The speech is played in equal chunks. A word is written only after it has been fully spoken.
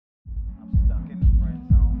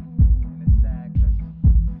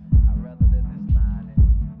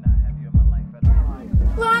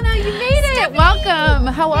welcome.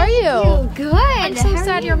 How are you? Good. I'm so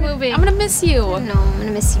sad you're moving. I'm gonna miss you. I know, I'm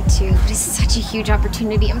gonna miss you too. But it's such a huge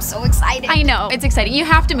opportunity. I'm so excited. I know, it's exciting. You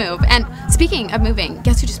have to move. And speaking of moving,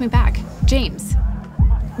 guess who just moved back? James.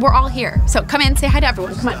 We're all here. So come in, say hi to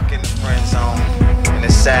everyone. Come on. Stuck in the friend zone, and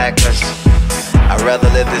it's sad cause I'd rather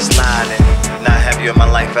live this line and not have you in my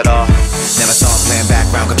life at all. Never thought playing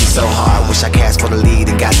background could be so hard. Wish I cast for the lead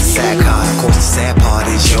and got the sad card. Of course the sad part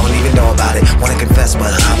is you don't even know about it. Wanna confess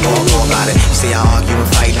but I'm more about it. You say I argue and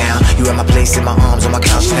fight now. You at my place in my arms on my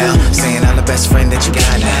couch now. Saying I'm the best friend that you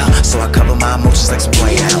got now. So I cover my emotions like some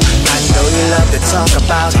white now. I know you love to talk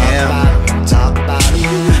about him,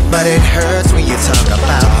 but it hurts when you talk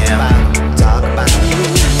about him.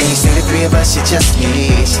 And you say the three of us, you're just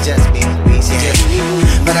me.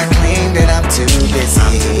 But I claim that I'm too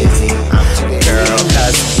busy. Girl,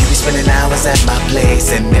 cause you be spending hours at my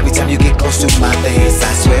place, and every time you get close to my face,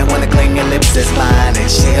 I swear I wanna claim your lips as mine and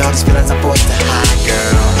share all these feelings I'm forced to hide.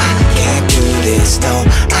 Girl, I can't do this, no.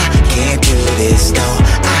 I can't do this, no.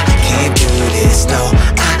 I can't do this, no.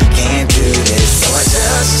 I can't do this. So I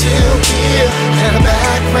just chill here in the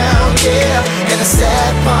background, yeah. And the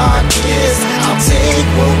sad part is I'll take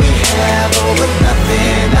what we have over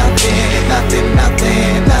nothing.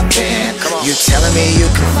 You're telling me you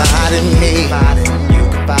confide in me.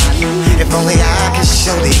 If only I could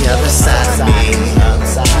show the other side of me.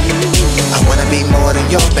 I wanna be more than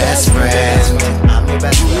your best friend.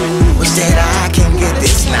 Wish that I can get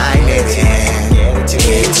this night in.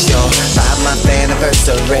 It's your 5-month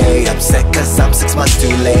anniversary. Upset cause I'm 6 months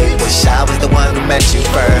too late. Wish I was the one who met you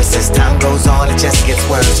first. As time goes on it just gets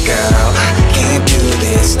worse, girl. I can't do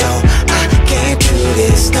this, no. I can't do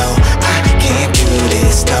this, no. I can't do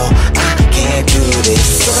this, no. I can't do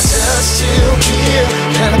this. So I just chill here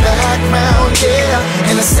in the background, yeah.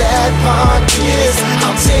 And the sad part is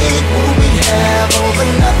I'll take what we have over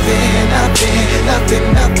nothing.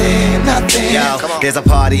 Yo, there's a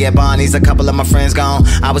party at Bonnie's, a couple of my friends gone.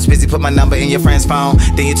 I was busy, put my number in your friend's phone.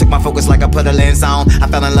 Then you took my focus like I put a lens on. I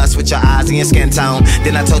fell in lust with your eyes and your skin tone.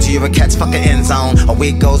 Then I told you you're a catch, fuck an end zone. A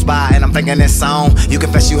week goes by and I'm thinking this song. You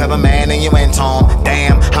confess you have a man and you ain't home.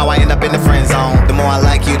 Damn, how I end up in the friend zone. The more I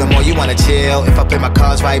like you, the more you wanna chill. If I play my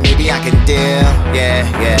cards right, maybe I can deal. Yeah.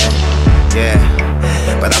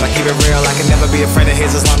 But I'ma keep it real, I can never be a friend of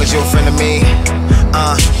his as long as you're a friend of me.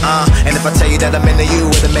 And if I tell you that I'm into you,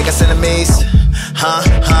 will it make us enemies?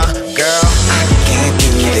 Girl, I can't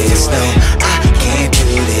do this, no. I can't do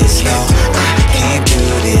this, no. I can't do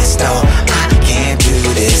this, no. I can't do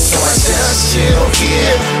this. So I just chill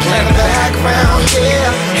here, play the background,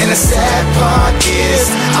 yeah. And the sad part is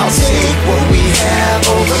I'll take what we have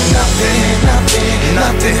over nothing. I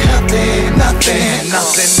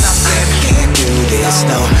can't do this,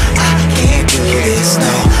 no. I can't do this,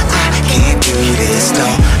 no. I can't do this, no.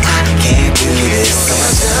 I can't do this. So I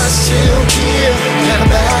just chill here in the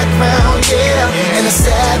background, yeah. And the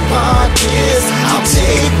sad part is I'll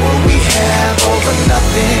take what we have over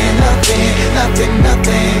nothing.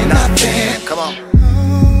 Come on.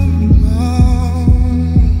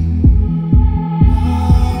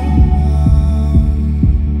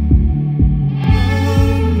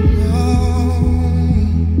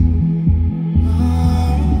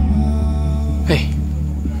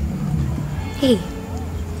 Hey,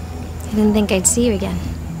 I didn't think I'd see you again.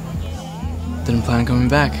 Didn't plan on coming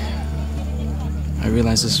back. I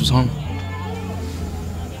realized this was home.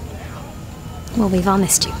 Well, we've all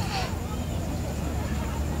missed you.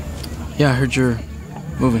 Yeah, I heard you're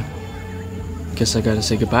moving. Guess I gotta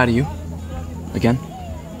say goodbye to you. Again.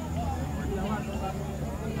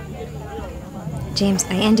 James,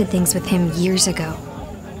 I ended things with him years ago.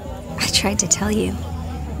 I tried to tell you.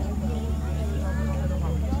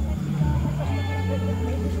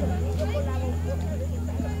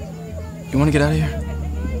 You wanna get out of here?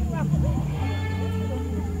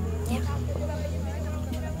 Yeah.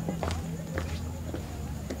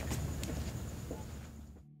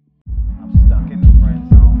 I'm stuck in the friend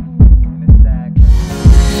zone, and it's sad.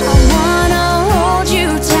 I wanna hold you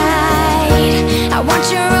tight. I want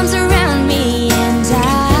your arms around me, and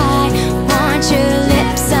I want your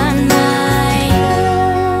lips on mine.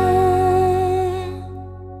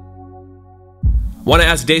 Want to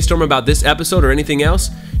ask DeStorm about this episode or anything else?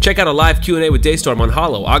 Check out a live Q&A with DeStorm on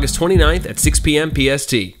Hollow, August 29th at 6 p.m.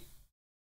 PST.